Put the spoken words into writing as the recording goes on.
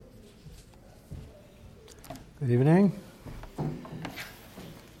Good evening.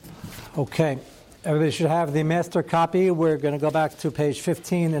 Okay, everybody should have the master copy. We're going to go back to page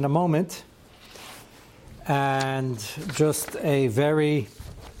 15 in a moment. And just a very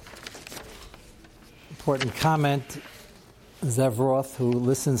important comment. Zev Roth, who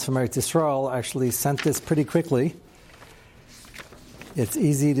listens from Eretz Yisrael, actually sent this pretty quickly. It's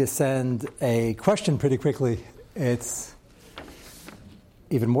easy to send a question pretty quickly. It's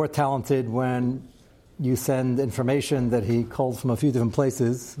even more talented when you send information that he called from a few different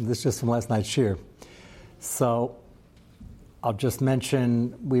places. This is just from last night's shir. So I'll just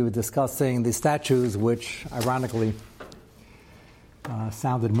mention we were discussing the statues, which ironically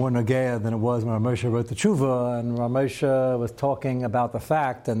sounded more nagea than it was when Rav Moshe wrote the tshuva, and Rav Moshe was talking about the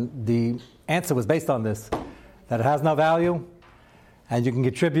fact, and the answer was based on this, that it has no value, and you can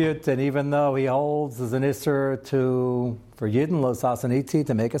contribute, and even though he holds as an isser for Yidden, Lo Sasaniti,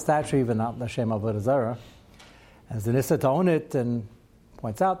 to make a statue, even not L'Shem Avodah Zarah, as an isser to own it, and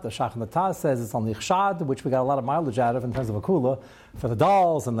points out, the Shach Nataz says it's only chshad, which we got a lot of mileage out of in terms of a kula, for the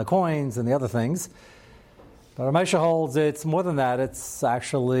dolls and the coins and the other things. But Rav Moshe holds it's more than that. It's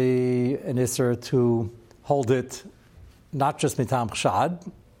actually an isser to hold it not just mitam chshad,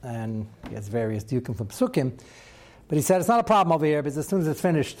 and he has various diukim from Pesukim, but he said it's not a problem over here because as soon as it's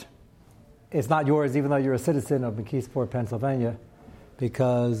finished, it's not yours, even though you're a citizen of McKeesport, Pennsylvania,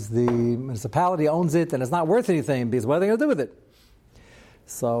 because the municipality owns it and it's not worth anything, because what are they going to do with it?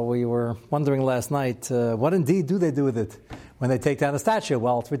 So we were wondering last night, what indeed do they do with it when they take down a statue?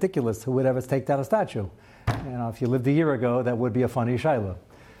 Well, it's ridiculous. Who would ever take down a statue? You know, if you lived a year ago, that would be a funny shaila.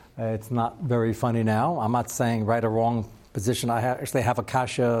 It's not very funny now. I'm not saying right or wrong position. I actually have a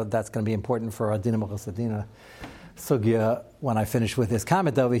kasha that's going to be important for Adina Machasadina Sugya when I finish with this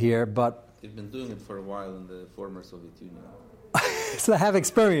comment over here, but you've been doing it for a while in the former Soviet Union. So I have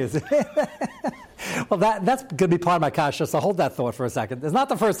experience. Well, that's going to be part of my kasha, so hold that thought for a second. It's not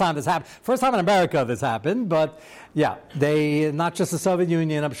the first time this happened. First time in America this happened, but yeah, they, not just the Soviet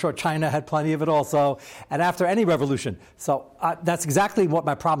Union, I'm sure China had plenty of it also, and after any revolution. So that's exactly what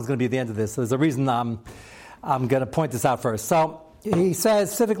my problem is going to be at the end of this. So there's a reason I'm going to point this out first. So he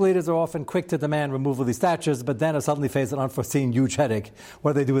says civic leaders are often quick to demand removal of these statues, but then suddenly face an unforeseen huge headache.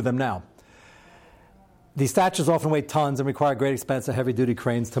 What do they do with them now? These statues often weigh tons and require great expense of heavy-duty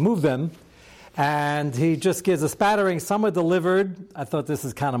cranes to move them. And he just gives a spattering. Some were delivered. I thought this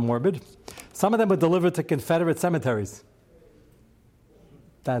is kind of morbid. Some of them were delivered to Confederate cemeteries.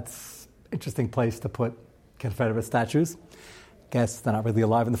 That's an interesting place to put Confederate statues. Guess they're not really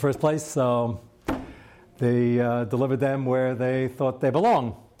alive in the first place, so they delivered them where they thought they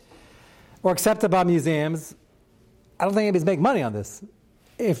belong. Or accepted by museums. I don't think anybody's making money on this.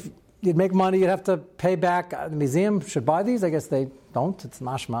 If you'd make money, you'd have to pay back. The museum should buy these. I guess they don't. It's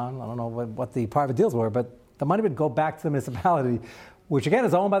mashman. I don't know what the private deals were, but the money would go back to the municipality, which again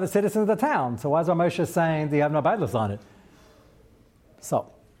is owned by the citizens of the town. So why is Rav Moshe saying they have no bailus on it?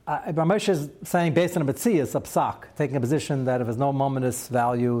 So Rav Moshe is saying based on a metzias, a psak, taking a position that if there's no momentous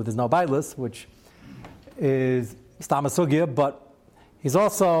value, there's no bailus, which is stam sugya, but he's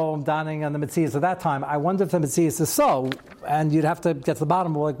also donning on the Metzias at that time. I wonder if the Metzias is so, and you'd have to get to the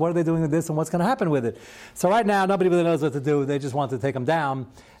bottom of, like, what are they doing with this and what's going to happen with it? So right now, nobody really knows what to do. They just want to take them down.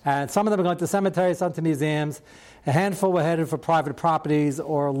 And some of them are going to cemeteries, some to museums. A handful were headed for private properties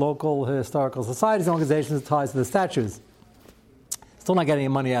or local historical societies and organizations ties to the statues. Still not getting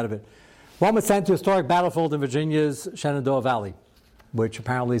any money out of it. One was sent to a historic battlefield in Virginia's Shenandoah Valley, which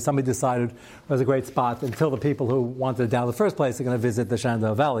apparently somebody decided was a great spot until the people who wanted it down in the first place are going to visit the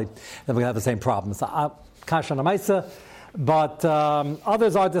Shenandoah Valley. Then we're going to have the same problem. So, kasha namaisa, but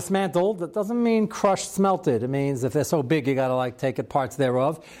others are dismantled. That doesn't mean crushed, smelted. It means if they're so big, you got to take it parts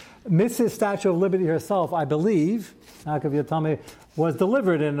thereof. Mrs. Statue of Liberty herself, I believe, how could you tell me, was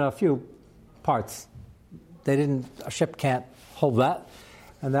delivered in a few parts. A ship can't hold that.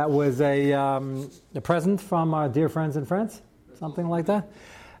 And that was a present from our dear friends in France. Something like that.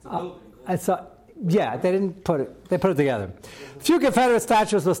 Yeah, they didn't put it. They put it together. A few Confederate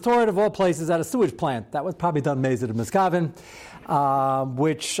statues were stored of all places at a sewage plant. That was probably done Mezid of Miskavin,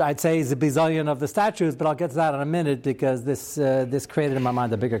 which I'd say is a bazillion of the statues, but I'll get to that in a minute because this created in my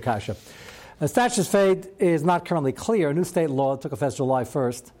mind a bigger kasha. The statue's fate is not currently clear. A new state law took effect July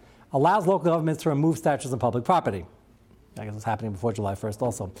 1st allows local governments to remove statues on public property. I guess it's happening before July 1st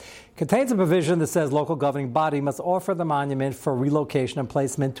also. Contains a provision that says local governing body must offer the monument for relocation and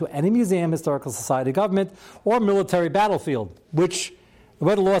placement to any museum, historical society, government, or military battlefield, which, the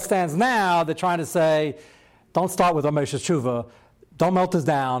way the law stands now, they're trying to say, don't start with Rav Moshe's tshuva, don't melt this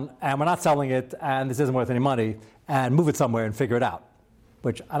down, and we're not selling it, and this isn't worth any money, and move it somewhere and figure it out.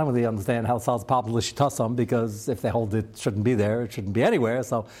 which I don't really understand how it solves the problem of Lishitasim, because if they hold it shouldn't be there, it shouldn't be anywhere,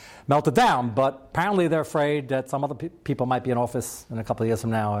 so melt it down. But apparently they're afraid that some other people might be in office in a couple of years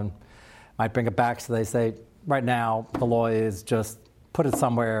from now and might bring it back, so they say, right now, the law is just put it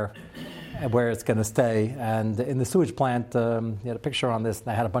somewhere where it's going to stay. And in the sewage plant, you had a picture on this, and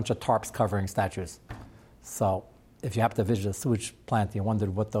they had a bunch of tarps covering statues. So if you happen to visit a sewage plant, you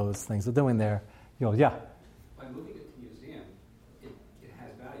wondered what those things are doing there. You go, yeah. By moving it to the museum, it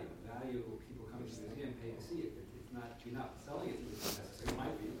has value. Value, people coming to the museum pay to see it. You're not selling it to the museum necessarily. It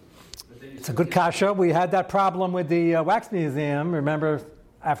might be. But then It's a good kasha. We had that problem with the wax museum. Remember,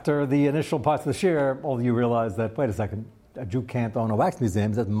 after the initial parts of the shir, all of you realized that, wait a second, a Jew can't own a wax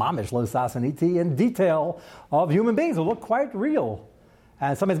museum. It's mamish, lo sasaniti, in detail of human beings who look quite real.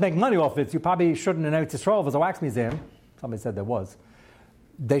 And somebody's making money off it. You probably shouldn't in Eretz Yisrael if there's a wax museum. Somebody said there was.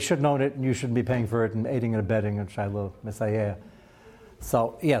 They shouldn't own it, and you shouldn't be paying for it and aiding and abetting and Shiloh Messiah.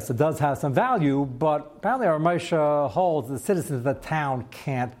 So, yes, it does have some value, but apparently our Moshe holds the citizens of the town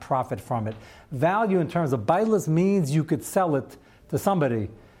can't profit from it. Value in terms of bailas means you could sell it to somebody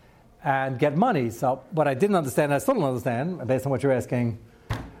and get money. So what I didn't understand, I still don't understand, based on what you're asking,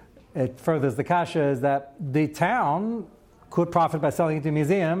 it furthers the kasha, is that the town could profit by selling it to a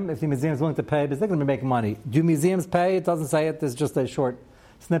museum if the museum is willing to pay, because they're going to be making money. Do museums pay? It doesn't say it. There's just a short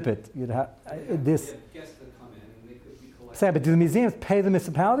snippet. You'd have this. Guests that come in and they could be collected. Say, but do the museums pay the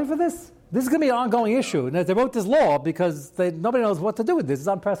municipality for this? This is going to be an ongoing issue. And they wrote this law because nobody knows what to do with this. It's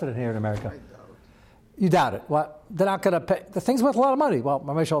unprecedented here in America. You doubt it. Well, they're not going to pay. The thing's worth a lot of money. Well,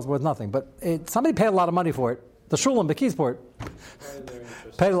 my is worth nothing. But somebody paid a lot of money for it. The Shulam, the Keysport,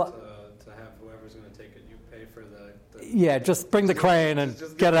 paid a lot. To have whoever's going to take it, you pay for the Yeah, just bring the crane and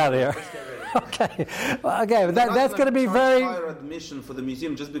Just get it out of here. Okay. Well, okay, but that's going to be very... higher admission for the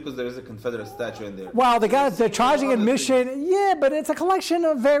museum just because there is a Confederate statue in there. Well, they're charging admission. Yeah, but it's a collection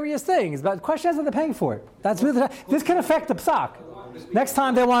of various things. But the question is whether they're paying for it. That's really, this can affect the psak. Next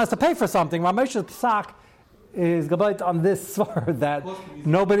time they want us to pay for something, Ramesh's psak is gabait on this sword that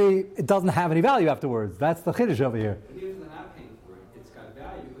it doesn't have any value afterwards. That's the chiddush over here. But even if they're not paying for it, it's got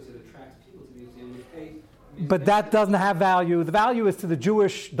value because it attracts people to the museum. Which pay. But that doesn't have value. The value is to the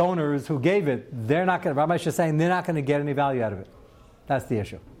Jewish donors who gave it. They're not going to, Ramesh is saying they're not going to get any value out of it. That's the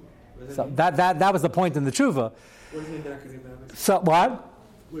issue. So that was the point in the tshuva. What does it mean they're not going to get value? So what?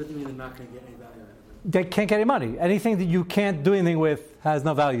 What does it mean they're not going to get any value out of it? They can't get any money. Anything that you can't do anything with has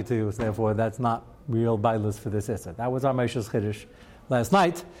no value to you. So therefore, that's not real bailas for this issur. That was our Moshe's chiddush last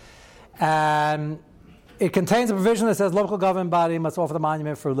night. And it contains a provision that says local government body must offer the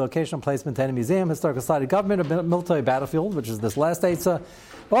monument for location and placement in a museum, historical society, government, or military battlefield, which is this last issur. It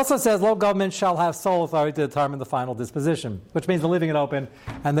also says local government shall have sole authority to determine the final disposition, which means they're leaving it open,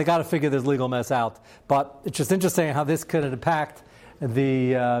 and they got to figure this legal mess out. But it's just interesting how this could impact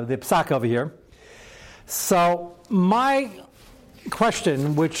the psak over here. So my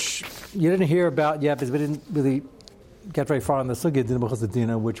question, which you didn't hear about yet because we didn't really get very far on the sugya Dina B'chus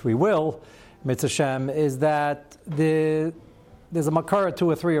Dina, which we will, Mitzvah Shem, is that there's a makar 2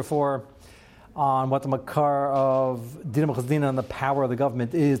 or 3 or 4 on what the makar of Dina B'chus Dina and the power of the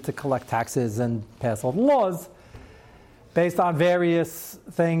government is to collect taxes and pass all the laws based on various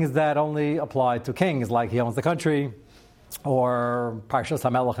things that only apply to kings, like he owns the country, or Parshas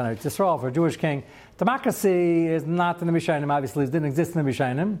HaMelech and Eretz Yisrael for a Jewish king. Democracy is not in the Rishonim, obviously. It didn't exist in the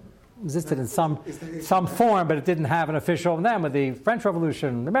Rishonim. It existed in some form, but it didn't have an official. And then with the French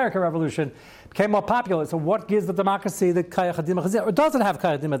Revolution, the American Revolution, it became more popular. So what gives the democracy the Kayach HaDimah Chazir? Or does it have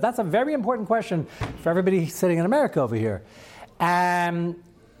Kayach HaDimah? That's a very important question for everybody sitting in America over here. And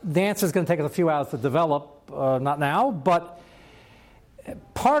the answer is going to take us a few hours to develop, not now, but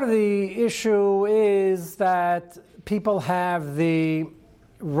part of the issue is that people have the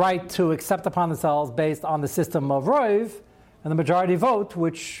right to accept upon themselves based on the system of Rov and the majority vote,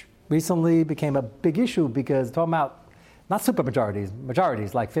 which recently became a big issue because talking about not super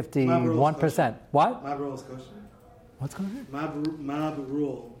majorities like 51%. What? Mob rule is kosher. What's going on? Mob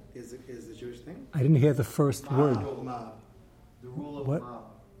rule is a Jewish thing. I didn't hear the first word. Mob. the rule of What?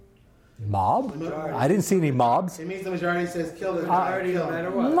 mob. Mob? I didn't see any mobs. It means the majority says kill the majority no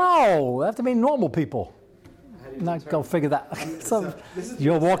matter what. No, they have to be normal people. Not go figure that. So,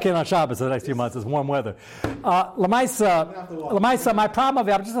 you'll walk in on Shabbos for the next few months. It's warm weather. Lamaisa, my problem of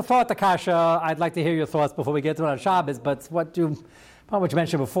it, just a thought, Takasha. I'd like to hear your thoughts before we get to it on Shabbos. But what you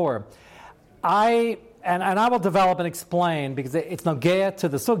mentioned before, I will develop and explain because it's nogea to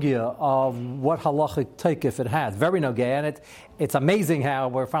the sugya of what halachic takeif it has. Very nogea, and it's amazing how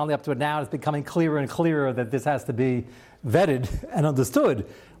we're finally up to it now. It's becoming clearer and clearer that this has to be vetted and understood.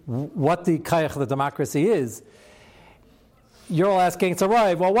 What the kayach of the democracy is. you're all asking, it's a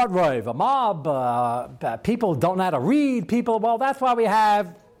rave. Well, what rave? A mob? People don't know how to read. People, well, that's why we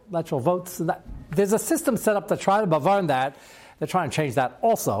have electoral votes. There's a system set up to try to govern that. They're trying to change that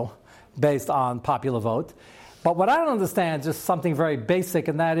also based on popular vote. But what I don't understand is just something very basic,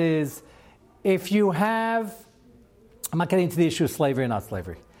 and that is if you have, I'm not getting into the issue of slavery or not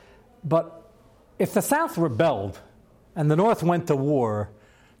slavery, but if the South rebelled and the North went to war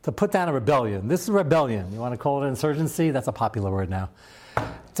to put down a rebellion, this is a rebellion. You want to call it insurgency? That's a popular word now.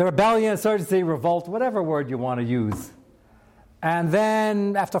 It's a rebellion, insurgency, revolt, whatever word you want to use. And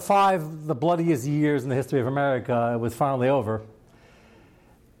then after 5, the bloodiest years in the history of America, it was finally over.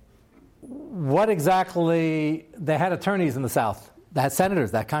 What exactly, they had attorneys in the South, they had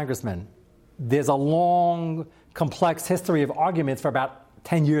senators, they had congressmen. There's a long, complex history of arguments for about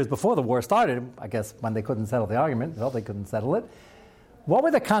 10 years before the war started, I guess when they couldn't settle the argument. Well, they couldn't settle it. What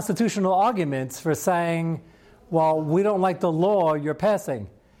were the constitutional arguments for saying, well, we don't like the law you're passing?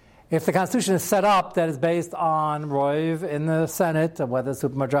 If the Constitution is set up that is based on Roiv in the Senate, or whether it's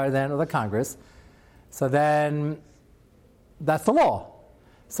supermajority then or the Congress, so then that's the law.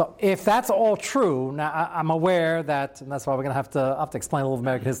 So if that's all true, now I'm aware that, and that's why we're going to have to explain a little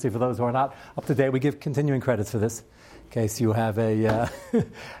American history for those who are not up to date. We give continuing credits for this, in case you have a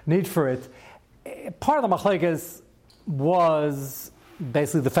need for it. Part of the machlekes was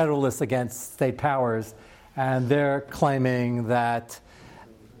basically the Federalists against state powers, and they're claiming that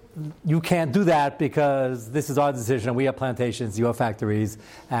you can't do that because this is our decision. We have plantations, you have factories,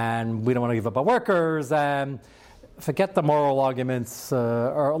 and we don't want to give up our workers, and forget the moral arguments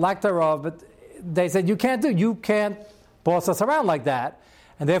or lack thereof, but they said you can't boss us around like that,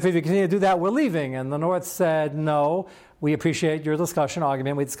 and therefore if you continue to do that, we're leaving. And the North said, no, we appreciate your discussion,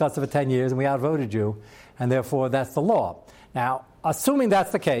 argument, we discussed it for 10 years and we outvoted you, and therefore that's the law. Now, assuming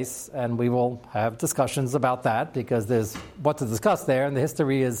that's the case, and we will have discussions about that because there's what to discuss there, and the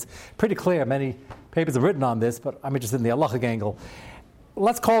history is pretty clear. Many papers have written on this, but I'm interested in the halachic angle.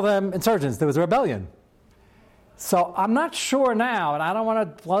 Let's call them insurgents. There was a rebellion. So I'm not sure now, and I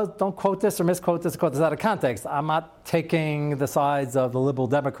don't quote this or misquote this, quote this out of context. I'm not taking the sides of the liberal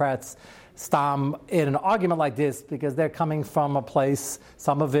Democrats stam in an argument like this because they're coming from a place,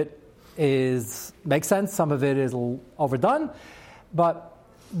 some of it makes sense, some of it is overdone, but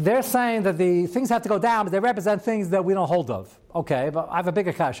they're saying that the things have to go down, but they represent things that we don't hold of. Okay, but I have a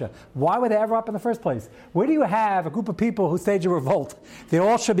bigger kasha. Why were they ever up in the first place? Where do you have a group of people who stage a revolt? They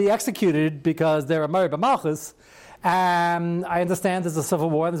all should be executed because they're a Mary B'Malchus. And I understand there's a civil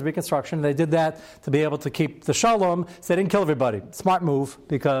war, there's Reconstruction. They did that to be able to keep the shalom, so they didn't kill everybody. Smart move,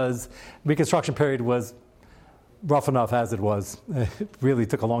 because Reconstruction period was rough enough as it was. It really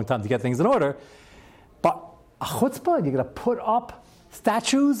took a long time to get things in order. But a chutzpah, you're going to put up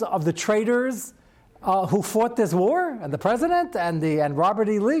statues of the traitors who fought this war, and the president, and Robert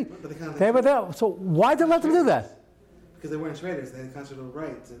E. Lee. They were there. So why did they let them do that? Because they weren't traitors. They had a constitutional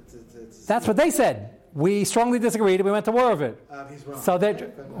right to That's what they said. We strongly disagreed, and we went to war of it. He's wrong. So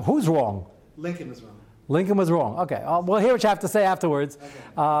who's wrong? Lincoln was wrong. Lincoln was wrong. Okay. We'll hear what you have to say afterwards.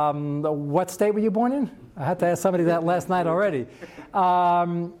 Okay. What state were you born in? I had to ask somebody that last night already.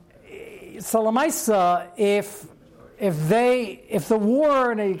 So Lamaisa, if the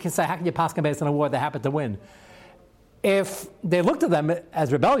war, and you can say, how can you paskin based on a war they happened to win? If they looked at them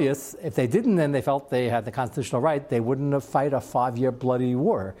as rebellious, if they didn't and they felt they had the constitutional right, they wouldn't have fight a 5-year bloody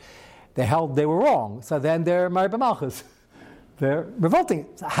war. They held they were wrong. So then they're Mary B'Malchus. They're revolting.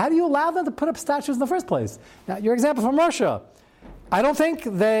 So how do you allow them to put up statues in the first place? Now, your example from Russia. I don't think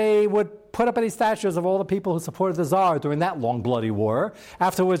they would put up any statues of all the people who supported the Tsar during that long, bloody war.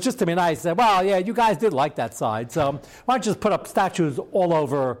 Afterwards, just to be nice, said, well, yeah, you guys did like that side, so why don't you just put up statues all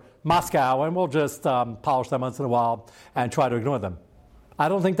over Moscow, and we'll just polish them once in a while and try to ignore them. I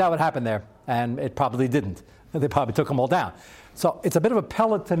don't think that would happen there, and it probably didn't. They probably took them all down. So it's a bit of a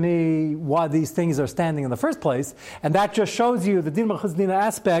pellet to me why these things are standing in the first place, and that just shows you the Din Malchus Dina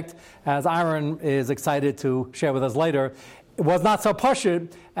aspect, as Aaron is excited to share with us later. It was not so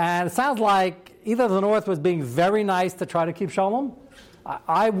pashut, and it sounds like either the North was being very nice to try to keep shalom.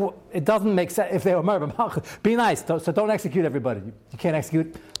 It doesn't make sense if they were murdered. Be nice, so don't execute everybody. You can't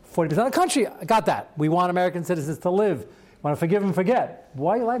execute 40% of the country. I got that. We want American citizens to live. Want to forgive and forget.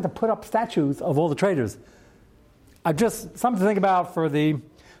 Why are you allowed to put up statues of all the traitors? Just something to think about for the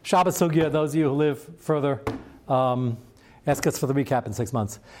Shabbat Sugya, those of you who live further. Ask us for the recap in 6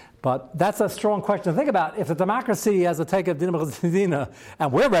 months. But that's a strong question to think about. If the democracy has a take of Dina B'Chazidina,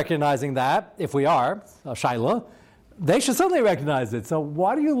 and we're recognizing that, if we are, Shaila, they should certainly recognize it. So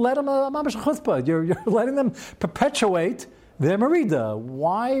why do you let them a mamash chutzpah? You're letting them perpetuate their merida.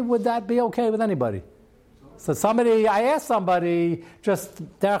 Why would that be okay with anybody? So I asked somebody, just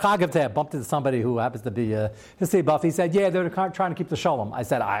Derech Agav, bumped into somebody who happens to be a history buff. He said, yeah, they're trying to keep the shalom. I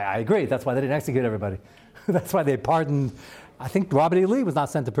said, I agree. That's why they didn't execute everybody. That's why they pardoned, I think Robert E. Lee was not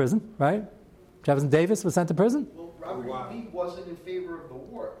sent to prison, right? Jefferson Davis was sent to prison? Well, Robert E. Lee wasn't in favor of the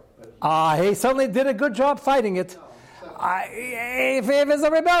war. But He certainly did a good job fighting it. If there's a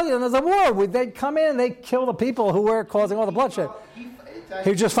rebellion, there's a war, they'd come in and they'd kill the people who were causing all the bloodshed.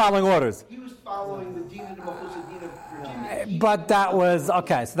 He was just following orders. He was following the Dean of the Mahfusa Dean of Virginia. But that was,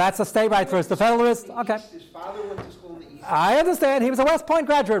 okay, so that's a state right versus the Federalist. Okay. His father went to school in the East. I understand. He was a West Point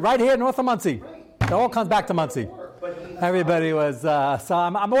graduate right here north of Muncie. Right. It all comes back to Muncie. Everybody was, so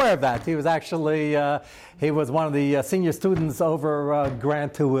I'm aware of that. He was actually, he was one of the senior students over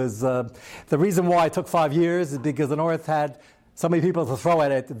Grant who was, the reason why it took 5 years is because the North had so many people to throw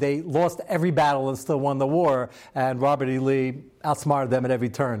at it. They lost every battle and still won the war, and Robert E. Lee outsmarted them at every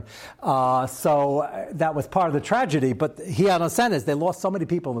turn. So that was part of the tragedy, but he had a sentence. They lost so many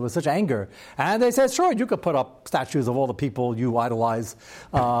people, and there was such anger. And they said, sure, you could put up statues of all the people you idolize,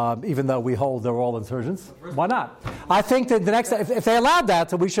 even though we hold they're all insurgents. Why not? I think that the next, if they allowed that,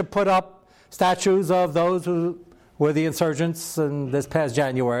 so we should put up statues of those who were the insurgents in this past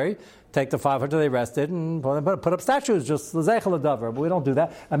January. Take the 500 they arrested and put up statues, just l'zeichel adavar. But we don't do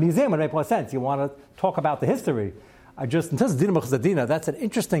that. A museum would make more sense. You want to talk about the history. In terms of Dina Mechazadina, that's an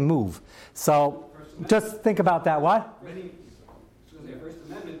interesting move. So just think about that. What? The First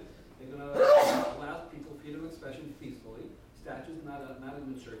Amendment, they're going to allow people freedom of expression peacefully. Statues not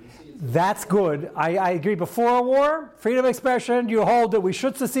an insurgency. That's good. I agree. Before a war, freedom of expression, you hold that we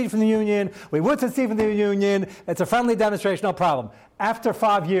should secede from the Union. We would secede from the Union. It's a friendly demonstration, no problem. After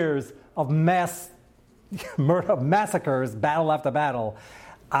 5 years of mass murder, massacres, battle after battle,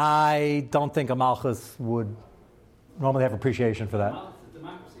 I don't think a Malchus would normally have appreciation for that. It's a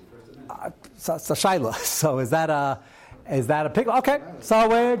democracy, First Amendment. So Shaila. So is that a pick? Okay. So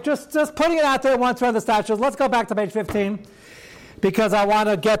we're just putting it out there once we're on the statues. Let's go back to page 15 because I want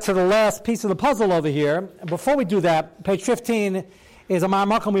to get to the last piece of the puzzle over here. Before we do that, page 15 is a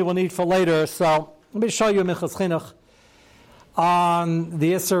ma'amakom we will need for later. So let me show you Minchas Chinuch on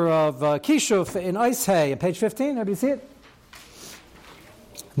the Isser of Kishuf in Eishei, page 15. Have you seen it?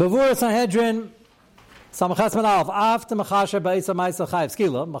 Bavur Sanhedrin, Samachas Manalv, after Machashev Ba'isa Ma'isa Chayiv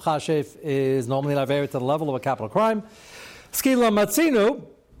Skila. Machashev is normally not very to the level of a capital crime. Skila Matzinu,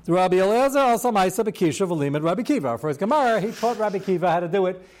 Rabbi Eliezer, also Ma'isa B'Kishuf, Alimid Rabbi Kiva. For his Gemara, he taught Rabbi Kiva how to do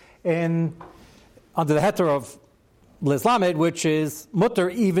it under the heter of Lislamed, which is mutter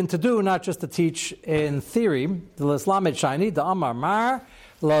even to do, not just to teach in theory. The Lislamed shiny, the Amar Mar,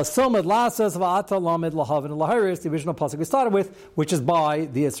 La Somad Lasas Va'ata Lamed Lahavin Lahiris, the original pasuk we started with, which is by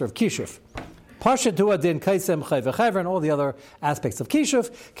the Isser of Kishuf. Pashat Din Kaisem Chayv V'Chayver and all the other aspects of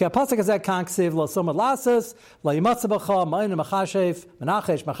Kishuf. Ki pasuk is that kanksiv La Somad Lasas La Yimatzabacha Ma'in Machashev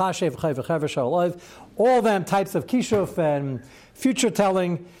Menachesh Machashev Chayv V'Chayver Shalov. All them types of Kishuf and future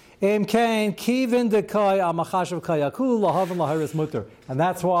telling. And that's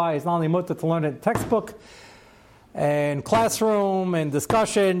why it's not only mutter to learn it in textbook and classroom and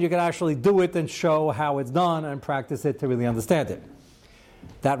discussion, you can actually do it and show how it's done and practice it to really understand it.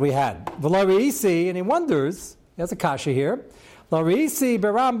 That we had. V'lariisi, and he wonders, there's a kasha here, Lariisi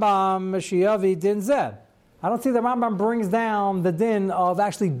berambam Mashiavi din zeh. I don't see the Rambam brings down the din of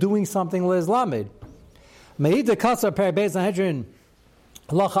actually doing something lislamed. Me'ida kasar per Beis Sanhedrin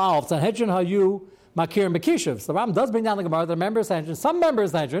Lachal, Sanhedrin Hayu Makir and Bekishav. So the Ram does bring down the Gemara that a member of Sanhedrin, some member of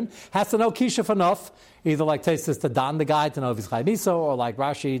Sanhedrin, has to know Kishuf enough, either like Tesis to don the guy to know if he's Chai Miso, or like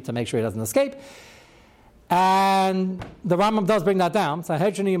Rashi to make sure he doesn't escape. And the Rambam does bring that down.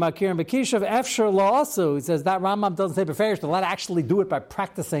 Sanhedrin Hayu Makir and Bekishav, Efshar Lo also, he says that Rambam doesn't say Beferish, to let actually do it by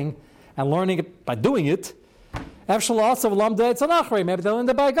practicing and learning it by doing it. Efshar Lo also Lamda Tzanachri, maybe they learned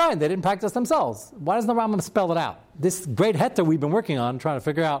it by a guy and they didn't practice themselves. Why doesn't the Rambam spell it out? This great heter we've been working on, trying to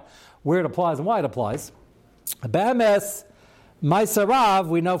figure out where it applies and why it applies. Be'emes, Maisa Rav,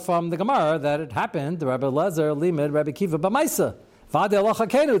 we know from the Gemara that it happened, the Rabbi Lezer, Limid, Rabbi Kiva, B'maisa. V'adei alocha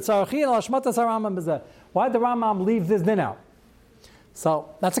kenu, tzarachin al hashmatas haRambam b'zeh. Why did the Rambam leave this din out? So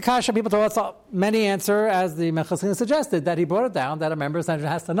that's a kasha people told us many answer, as the Mechasina suggested, that he brought it down, that a member of the Sanhedrin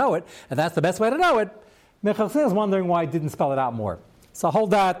has to know it, and that's the best way to know it. Mechasina is wondering why he didn't spell it out more. So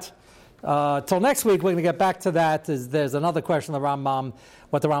hold that. Till next week, we're going to get back to that. There's another question of the Rambam,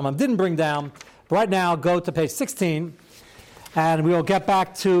 what the Rambam didn't bring down. But right now, go to page 16, and we will get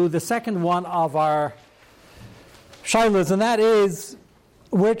back to the second one of our shaylas, and that is,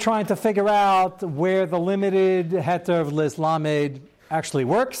 we're trying to figure out where the limited heter of Lislamed actually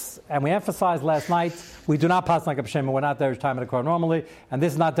works. And we emphasized last night, we do not pass like a b'shem, we're not Derish Time of the Krah normally, and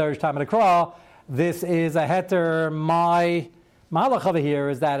this is not Derish Time of the Krah. this is a heter. My malach over here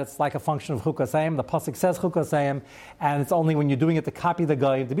is that it's like a function of chukasayim. The pasuk says chukasayim, and it's only when you're doing it to copy the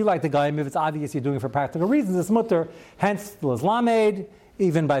goyim, to be like the goyim. If it's obvious you're doing it for practical reasons, it's mutter. Hence, l'slamed,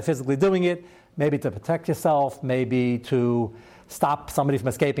 even by physically doing it, maybe to protect yourself, maybe to stop somebody from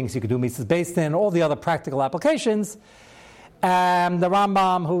escaping so you could do mitzvahs based in, all the other practical applications. And the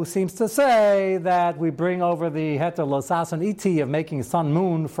Rambam, who seems to say that we bring over the heter losason iti of making sun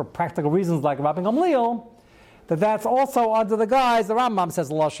moon for practical reasons like Rabbi Gamliel, that's also under the guise, the Rambam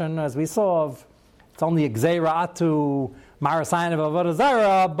says Lashon, as we saw, of it's only Gzeira Atu Marasayin of Avodah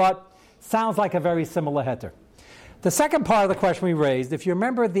Zarah, but sounds like a very similar heter. The second part of the question we raised, if you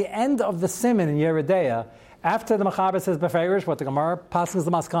remember at the end of the Siman in Yeridea, after the Mechaber says Beferish, what the Gemara passes the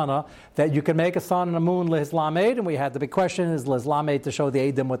Maskana, that you can make a sun and a moon lehislamed, and we had the big question, is lehislamed to show the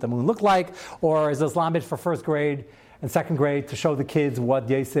Eidim what the moon looked like, or is lehislamed for first grade and second grade to show the kids what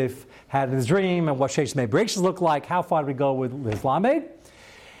Yosef had in his dream and what Sheish Mei Bereshis looked like? How far do we go with lehislamed?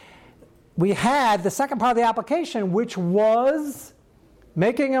 We had the second part of the application, which was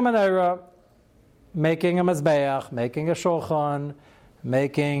making a menorah, making a mezbeach, making a shulchan,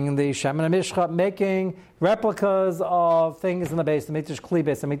 making the Shemen HaMishcha, making replicas of things in the base, the Mitish Kli,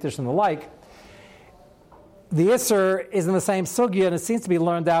 Beis HaMikdash, and the like. The Isser is in the same sugya, and it seems to be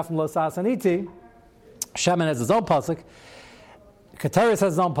learned out from Lo Sasaniti. Shemen has his own pasuk. Keteris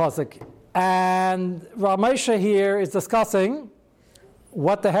has his own pasuk. And Rav Moshe here is discussing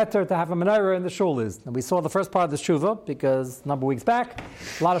what the heter to have a menorah in the shul is. And we saw the first part of the shuvah, because a number of weeks back,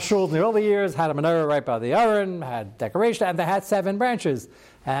 a lot of shuls in the early years had a menorah right by the aron, had decoration, and they had 7 branches.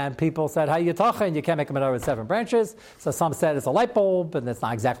 And people said, how you talking? You can't make a menorah with 7 branches. So some said it's a light bulb, and it's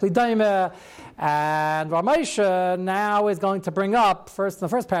not exactly daimah. And Rav Moshe now is going to bring up, first in the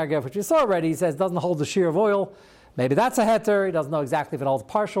first paragraph, which we saw already, he says, doesn't hold the shear of oil. Maybe that's a heter. He doesn't know exactly if it holds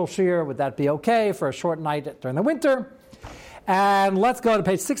partial shear. Would that be okay for a short night during the winter? And let's go to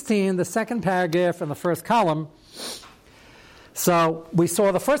page 16, the second paragraph in the first column. So we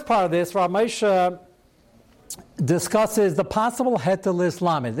saw the first part of this. Rav Moshe discusses the possible heter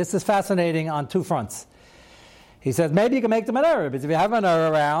lislamed. This is fascinating on 2 fronts. He says maybe you can make the menorah, because if you have a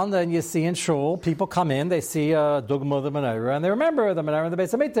menorah around and you see in shul, people come in, they see a dugma of the menorah, and they remember the menorah in the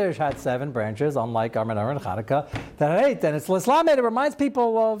Beis HaMikdash had 7 branches, unlike our menorah in Chanukah that had 8. And it's lislamed. It reminds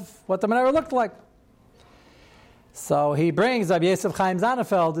people of what the menorah looked like. So he brings Rabbi Yosef Chaim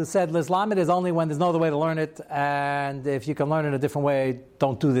Zanefeld, who said lislamed is only when there's no other way to learn it, and if you can learn it a different way,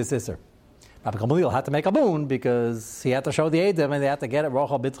 don't do this isser. Rabbi Gamliel had to make a moon because he had to show the Eidim, and they had to get it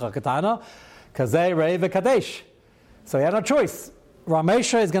rochal bitra katana, kazei rei v'kadesh. So he had no choice. Rav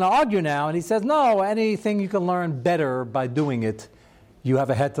Moshe is going to argue now, and he says, no, anything you can learn better by doing it, you have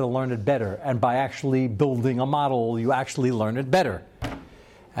a head to learn it better, and by actually building a model, you actually learn it better.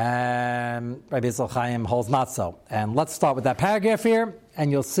 Rabbi Yisrael Chaim holds not so. And let's start with that paragraph here,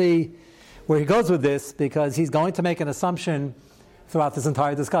 and you'll see where he goes with this, because he's going to make an assumption throughout this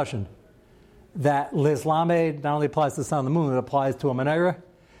entire discussion that lislamed not only applies to the sun and the moon, it applies to a menorah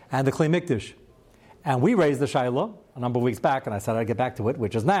and the Kli Mikdash. And we raised the Shaila a number of weeks back, and I said I'd get back to it,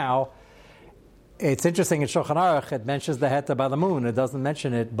 which is now. It's interesting in Shulchan Aruch, it mentions the heter by the moon. It doesn't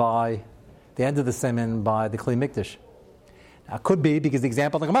mention it by the end of the Siman by the Kli Mikdash. Now, it could be because the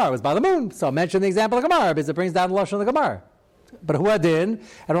example of the Gemara was by the moon. So mention the example of the Gemara because it brings down the Lashon of the Gemara. But who did? And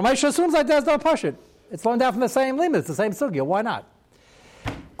Rav Moshe assumes like that, don't push it. It's learned out from the same limits, the same sugya. Why not?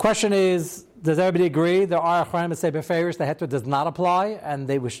 Question is, does everybody agree? There are Achronim that say Beferish, the heter does not apply, and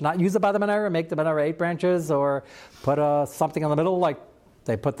they should not use it by the menorah, make the menorah 8 branches, or put something in the middle, like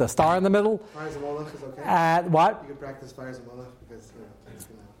they put the star in the middle. Fires of Molech is okay? What? You can practice fires of Molech because it's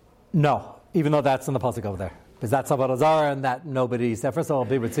going to... No, even though that's in the pasuk over there. Because that's Avodah Zarah, and that nobody sefer, so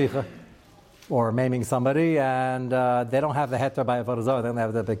it'll be Ritzicha, or maiming somebody, and they don't have the heter by Avodah Zarah, they don't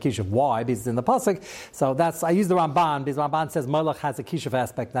have the Kishuv. Why? Because it's in the pasuk. So I use the Ramban, because Ramban says Molech has a Kishuv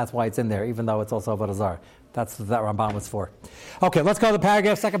aspect, and that's why it's in there, even though it's also Avodah Zarah. That's what that Ramban was for. Okay, let's go to the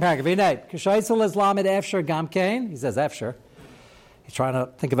paragraph, second paragraph. Kishaisel Islamed Efsher Gamkein. He says Efsher. He's trying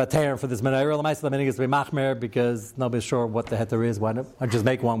to think of a term for this menorah. The Ma'aseh is to be machmer, because nobody's sure what the heter is. Why not just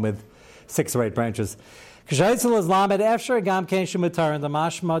make one with 6 or 8 branches? Kishaitzel is lamed efsher gam kein shemutar in the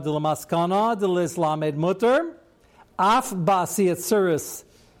mashma de la maskana de lis lamed mutar af ba'asiyat suris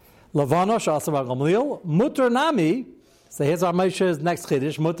lavano sh'asar Gamliel mutar nami. So here's our Moshe's next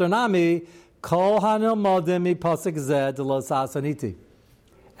chiddush. Mutar nami kol hanil modim pasuk zed de lo sasaniti.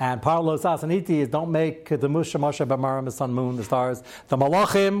 And part of lo sasaniti is don't make the musha moshe b'maram, the sun, moon, the stars, the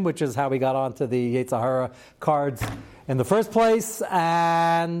malachim, which is how we got onto the Yetzer Hara cards in the first place,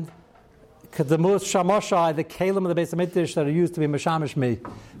 and Kedemus Shamoshai, the Kalim of the Beis HaMikdash that are used to be Meshamish Me,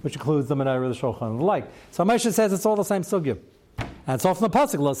 which includes the Menorah, the Shulchan, and the like. So Moshe says it's all the same sugya. And it's all from the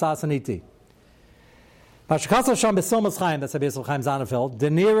Pasuk, Lo Sasaniti. Bashakasa Sham Besilmas Chaim, that's Abisal Chaim Zanafil,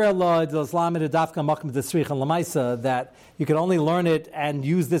 Denira Lo Dlaslamed Dafka Makim Desrich and Lamaisa, that you can only learn it and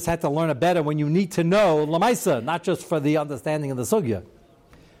use this head to learn it better when you need to know Lamaisa, not just for the understanding of the sugya.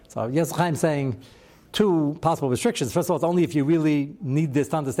 So Yisrael Chaim saying two possible restrictions. First of all, it's only if you really need this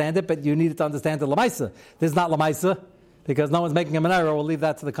to understand it, but you need it to understand the Lamaisa. This is not Lamaisa, because no one's making a menorah. We'll leave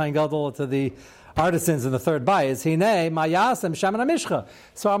that to the Kohen Gadol or to the artisans in the third bayis. Hine Mayasem Shemen HaMishcha.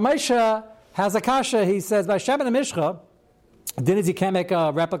 So Moshe has a kasha. He says by Shemen HaMishcha, then he can't make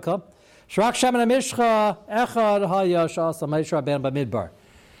a replica. Shrak Shemen HaMishcha Echad Haya Shasa Moshe Rabbeinu Bamidbar.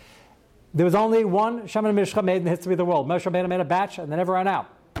 There was only one Shemen HaMishcha made in the history of the world. Moshe Rabbeinu made a batch and they never ran out.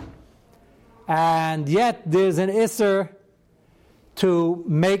 And yet there's an isser to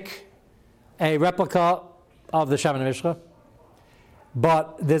make a replica of the Shemen HaMishcha.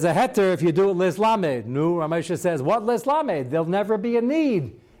 But there's a heter if you do it Lis Lamed. Nu, Ramesha says, what Lis Lamed? There'll never be a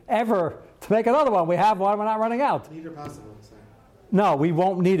need, ever, to make another one. We have one, we're not running out. Need or possible, sorry. No, we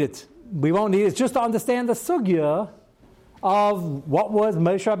won't need it. We won't need it. It's just to understand the sugya of what was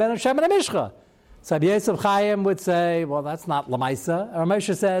Moshe Rabbeinu Shemen HaMishcha. So Rabbi Yosef Chaim would say, well, that's not Lamaisa. Or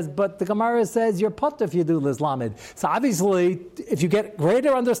Moshe says, but the Gemara says you're put if you do Lis Lamed. So obviously, if you get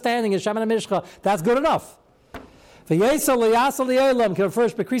greater understanding of Shemen HaMishcha, that's good enough. The Yesel Liyasel Li'olam can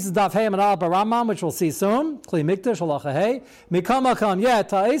first decreases Daf Hey and Al Baramam, which we'll see soon. Kli Mikdash Halacha Hey. Mikam Akam Yet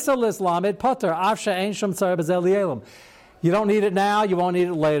Ta'esel Lis Lamed Pater Afsha Ein Shum Tzar B'Zel Li'olam. You don't need it now, you won't need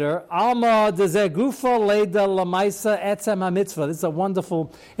it later. Alma Dezeh Gufa Leida Lamaisa Etzem HaMitzvah. This is a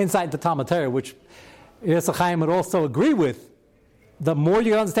wonderful insight into Talmud Torah, which Yosef Chaim would also agree with. The more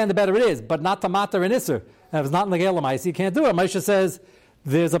you understand, the better it is, but not the matter in Isser. And if it's not in the Lamaisa, you can't do it. Moshe says,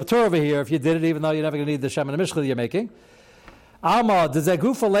 there's a patur over here if you did it, even though you're never going to need the Shemen HaMishcha that you're making. Alma,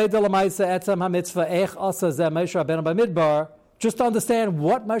 Dezegufa Leida Lamaisa Etzem HaMitzvah Ech Asa Zeh Moshe Rabbeinu Bamidbar, just to understand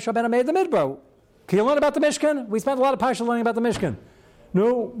what Moshe Rabbeinu made the Midbar. Can you learn about the Mishkan? We spent a lot of parsha learning about the Mishkan.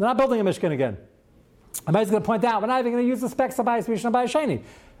 No, they're not building a Mishkan again. I'm always going to point out, we're not even going to use the specs of Bayis Rishon and Bayis Sheni.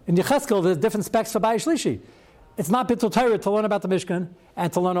 In Yecheskel, there's different specs for Bayis Shlishi. It's not Bittul Torah to learn about the Mishkan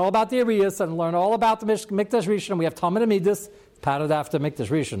and to learn all about the Arias and learn all about the Mikdash Rishon. We have Talmud Amidus, patterned after Mikdash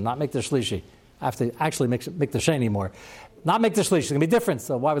Rishon, not Mikdash Shlishi. After actually Mikdash Sheni more. Not Mikdash Shlishi. It's going to be different.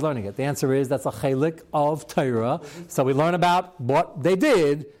 So why are we learning it? The answer is that's a chelik of Torah. So we learn about what they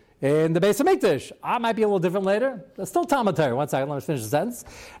did in the Beis HaMikdash. I might be a little different later. There's still Talmud Torah. One second, let me finish the sentence.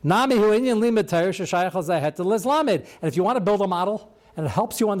 Nami hu inyan limud Torah sheshayach al zeh heter lis lamed. And if you want to build a model and it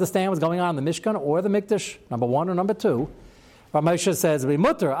helps you understand what's going on in the Mishkan or the Mikdash, number one or number two, Moshe says,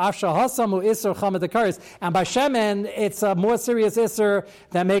 "Mutter afsha hasamu iser chamad dekaris," and by Shemen, it's a more serious iser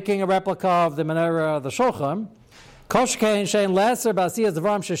than making a replica of the menorah of the Shulchan. Koshkein shein lesser basiyas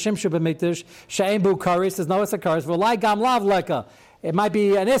devarim sheshimshu b'mikdash shein bu karis. There's no iser karis. V'lai gam lav leka. It might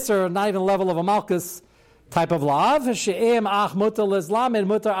be an iser, not even a level of a malchus type of lav. She'im ach mutter lizlamin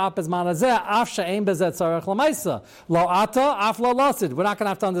mutter ap bezmanazeh af she'im bezet tzarech lamaisa lo ata af lo lasid. We're not going to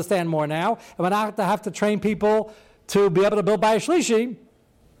have to understand more now, and we're not going to have to train people to be able to build by a shlishi.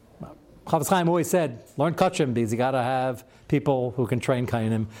 Chafetz Chaim always said, learn kachim, because you got to have people who can train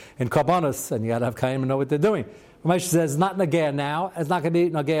kainim in karbanos, and you got to have kainim who know what they're doing. Ramesh says, it's not nagea now, it's not going to be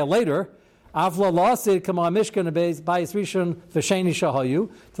nagea later. Avla lasid kama mishkan bayis rishon v'sheni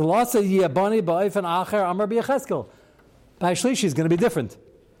shahayu. The lasid yabani ba'ofen acher amar b'yecheskel. By shlishi is going to be different.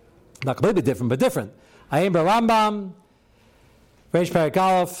 Not completely different, but different. Ayim Rambam, Reish Perek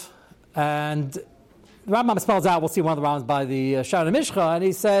Aleph, and the Rambam spells out, we'll see one of the Rambams by the Shemen HaMishcha, and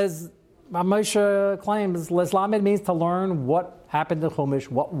he says, Moshe claims, Leslamed means to learn what happened in Chumash,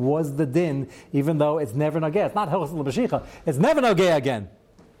 what was the din, even though it's never nogeh. It's not Hilchos L'Bashicha. It's never nogeh again.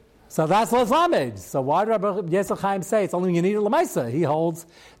 So that's Leslamed. So why did Rabbi Yosef Chaim say it's only when you need it L'maisa? He holds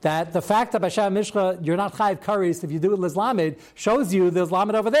that the fact that by Shemen HaMishcha you're not Chayiv Karis if you do it Leslamed shows you the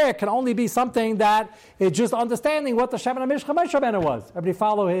Leslamed over there can only be something that is just understanding what the Shemen HaMishcha Moshe Rabbeinu was. Everybody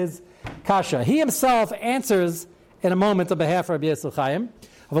follow his kasha. He himself answers in a moment on behalf of Rabbi Yosef Chaim.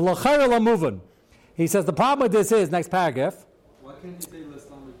 He says the problem with this is, next paragraph. Why can't you say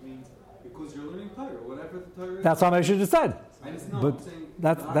Leslamed means because you're learning Torah, whatever the Torah is? That's what Moshe just said.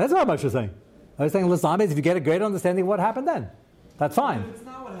 That's what Moshe is saying. I was saying Leslamed is if you get a greater understanding of what happened then. That's fine. Even if it's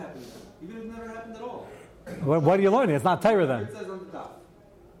not what happened, even if it never happened at all. What are you learning? It's not Torah then. It says on the top.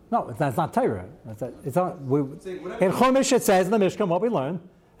 No, it's not Torah. In Chumash it says in the Mishkan what we learn,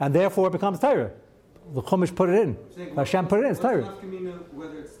 and therefore it becomes Torah. The Chumash put it in. Hashem put it in. It's Torah.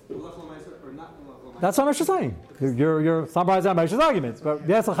 Whether it's That's what Moshe's saying. You're summarizing Moshe's arguments. But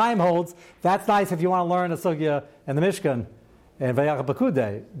the Yetzer Chaim holds that's nice if you want to learn a sugya in the Mishkan and Vayach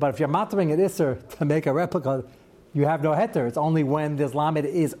Bakudei. But if you're matering an Isser to make a replica, you have no heter. It's only when this lamed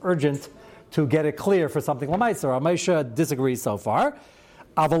is urgent to get it clear for something l'maiser. Moshe disagrees so far.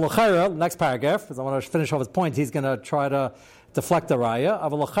 Aval l'chayra, next paragraph, because I want to finish off his point, he's going to try to deflect the raya.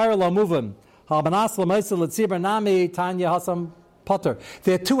 Aval l'chayra lo muvim. Ha'banas l'maiser l'tzibur nami tanya hasam potter.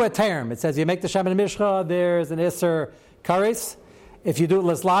 There are two heterim. It says you make the Shemin Mishcha, there's an Isser kares. If you do it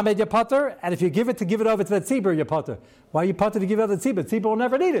l'slamed, you potter. And if you give it over to the tzibur, you potter. Why you potter to give it over to the tzibur? The tzibur will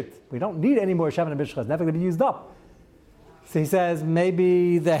never need it. We don't need any more Shemin Mishcha. It's never going to be used up. So he says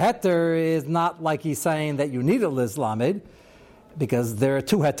maybe the heter is not like he's saying that you need a l'slamed, because there are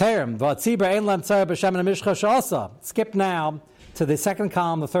two heterim. Skip now to the second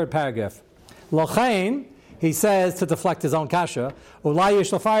column, the third paragraph. Lochein, he says to deflect his own kasha, it's not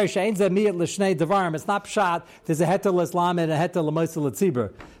pshat, there's a heter l'slamed and a heter l'moisel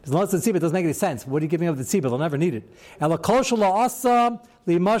l'tzibur. Because l'moisel l'tzibur doesn't make any sense. What are you giving up the tzibur? They'll never need it.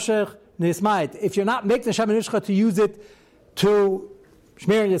 If you're not making the Shemin Mishcha to use it to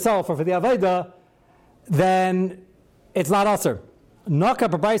shmir yourself or for the Aveda, then it's not aser. Naka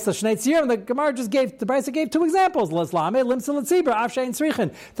b'braisa shnei tzir, and the Gemara just gave two examples. L'slamed, limsa l'tzibur, avshein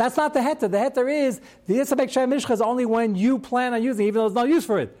tzrichin. That's not the heter. The heter is the Yisra make Shemin Mishcha is only when you plan on using it, even though there's no use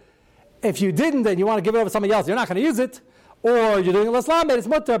for it. If you didn't, then you want to give it over to somebody else, you're not going to use it. Or you're doing l'slamed, it's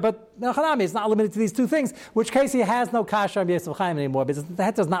mutter, but Melchanami, it's not limited to these two things. Which case he has no kasha on Yisra Chaim anymore, because the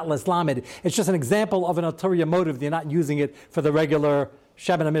heter is not l'slamed. It's just an example of an ulterior motive. You're not using it for the regular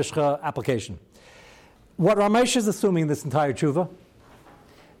Shemin Mishcha application. What Ramesh is assuming this entire tshuva.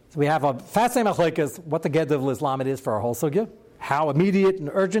 So we have a fascinating machlekes what the ged of l'slamed is for our whole sugya. How immediate and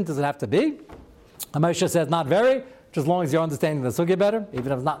urgent does it have to be? Ramesh says not very, just as long as you're understanding the sugya better.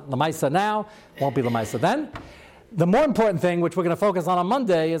 Even if it's not l'maisa now, won't be l'maisa then. The more important thing, which we're going to focus on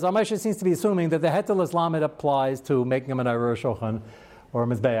Monday, is Ramesh seems to be assuming that the heter l'slamed applies to making a menorah shulchan or a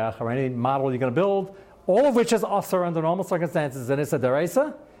mizbeach or any model you're going to build, all of which is aser under normal circumstances and it's a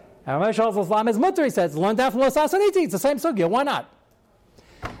deraisa. And Ramesh also l'slamed is mutter. He says, learn that from Los Asaniti. It's the same sugya. Why not?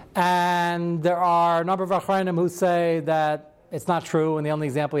 And there are a number of achronim who say that it's not true, and the only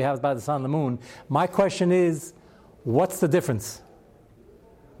example he has is by the sun and the moon. My question is, what's the difference?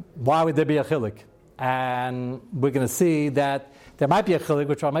 Why would there be a chilik? And we're going to see that there might be a chilik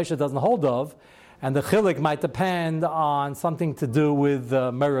which Ramesh doesn't hold of, and the chilik might depend on something to do with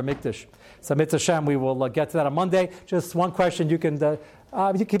Meir Mikdash. So Mitzvah Shem, we will get to that on Monday. Just one question, you can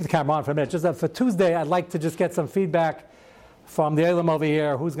keep the camera on for a minute. Just for Tuesday, I'd like to just get some feedback from the Elam over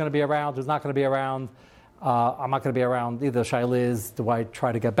here, who's going to be around, who's not going to be around. I'm not going to be around either. Shailiz, do I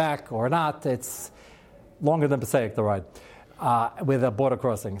try to get back or not? It's longer than Passaic, the ride, with a border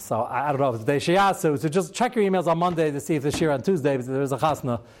crossing. So I don't know if it's day Shiyasu. So just check your emails on Monday to see if there's shir on Tuesday, because there's a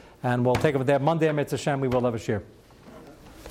chasna, and we'll take it there. Monday, Mitzvah Shem, we will have a shir.